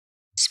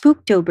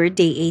Spooktober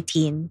Day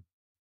 18,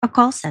 a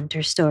call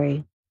center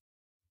story.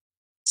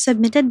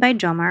 Submitted by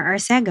Jomar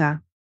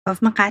Arcega of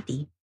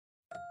Makati.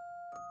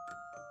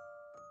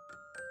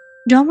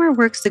 Jomar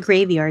works the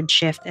graveyard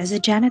shift as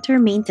a janitor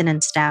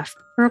maintenance staff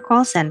for a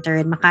call center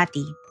in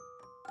Makati.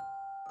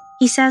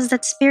 He says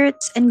that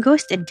spirits and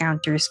ghost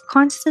encounters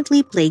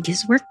constantly plague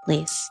his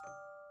workplace.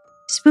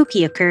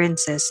 Spooky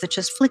occurrences such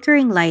as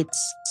flickering lights,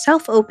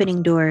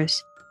 self-opening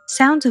doors,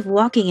 sounds of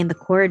walking in the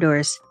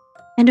corridors,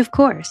 and of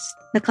course,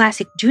 the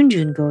classic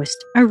Junjun ghost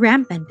are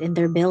rampant in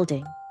their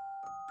building.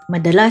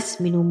 Madalas,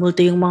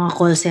 minumulto yung mga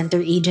call center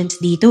agents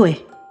dito eh.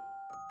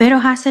 Pero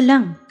hassle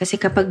lang kasi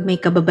kapag may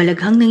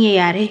kababalaghang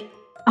nangyayari,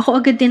 ako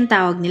agad din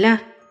tawag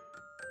nila.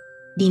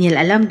 Di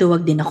nila alam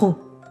duwag din ako.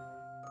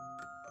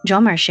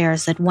 Jomar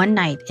shares that one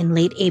night in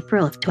late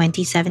April of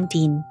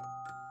 2017,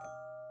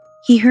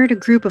 he heard a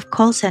group of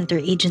call center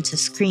agents'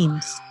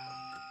 screams.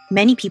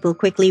 Many people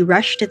quickly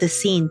rushed to the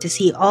scene to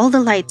see all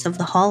the lights of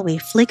the hallway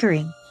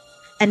flickering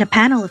and a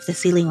panel of the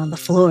ceiling on the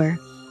floor.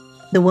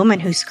 The woman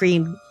who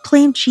screamed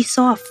claimed she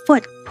saw a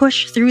foot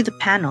push through the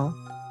panel,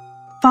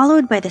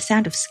 followed by the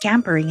sound of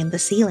scampering in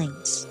the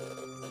ceilings.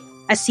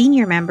 A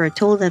senior member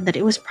told them that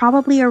it was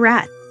probably a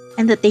rat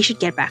and that they should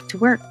get back to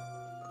work.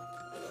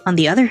 On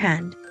the other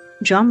hand,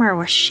 Jomar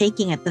was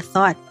shaking at the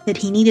thought that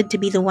he needed to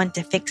be the one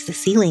to fix the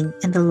ceiling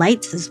and the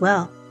lights as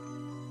well.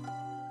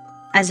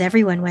 As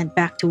everyone went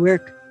back to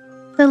work,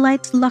 the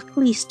lights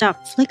luckily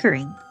stopped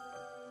flickering.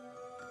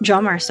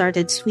 Jomar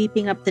started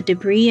sweeping up the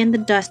debris and the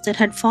dust that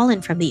had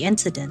fallen from the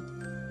incident.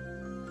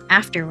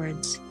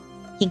 Afterwards,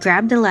 he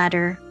grabbed a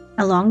ladder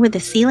along with the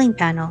ceiling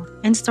panel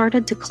and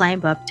started to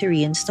climb up to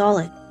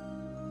reinstall it.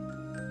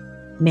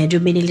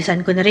 Medyo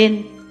binilisan ko na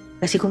rin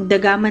kasi kung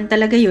dagaman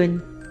talaga yun,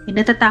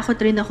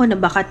 natatakot rin ako na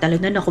baka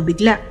talunan ako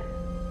bigla.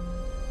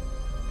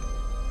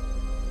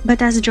 But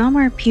as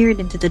Jomar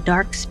peered into the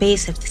dark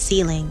space of the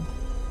ceiling,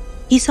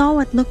 he saw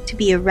what looked to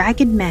be a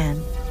ragged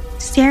man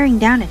staring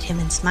down at him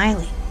and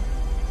smiling.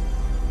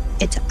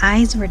 Its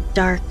eyes were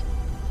dark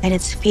and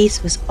its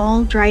face was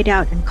all dried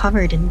out and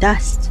covered in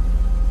dust.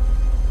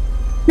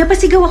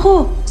 Napasigaw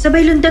ako!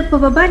 Sabay lundag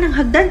pababa ng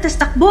hagdan tas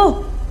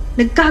takbo!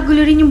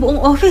 Nagkagulo rin yung buong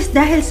office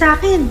dahil sa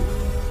akin!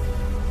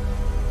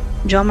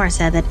 Jomar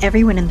said that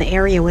everyone in the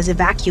area was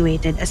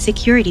evacuated as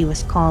security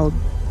was called.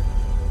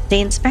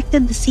 They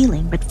inspected the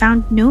ceiling but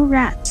found no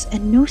rats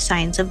and no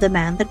signs of the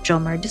man that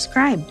Jomar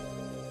described.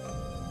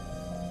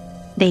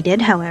 They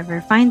did,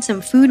 however, find some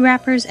food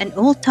wrappers and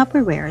old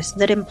Tupperwares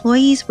that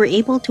employees were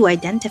able to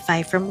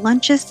identify from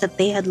lunches that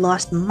they had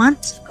lost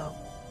months ago.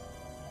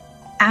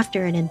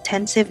 After an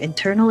intensive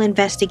internal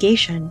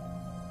investigation,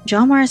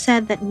 Jomar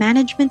said that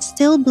management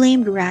still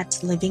blamed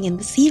rats living in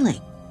the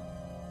ceiling.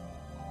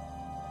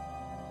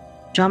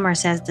 Jomar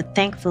says that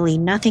thankfully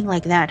nothing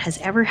like that has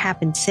ever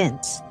happened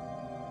since,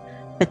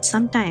 but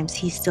sometimes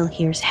he still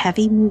hears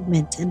heavy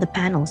movements in the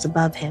panels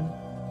above him.